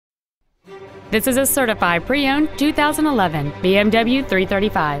This is a certified pre-owned 2011 BMW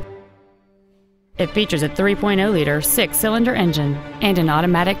 335. It features a 3.0-liter 6-cylinder engine and an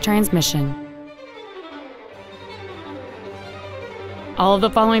automatic transmission. All of the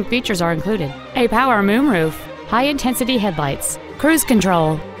following features are included: a power moonroof, high-intensity headlights, cruise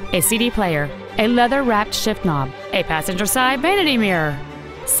control, a CD player, a leather-wrapped shift knob, a passenger side vanity mirror,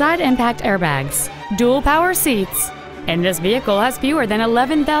 side impact airbags, dual power seats, and this vehicle has fewer than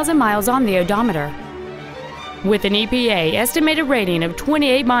 11,000 miles on the odometer. With an EPA estimated rating of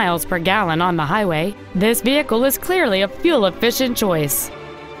 28 miles per gallon on the highway, this vehicle is clearly a fuel-efficient choice.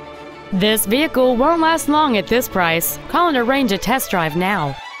 This vehicle won't last long at this price. Call and arrange a test drive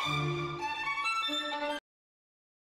now.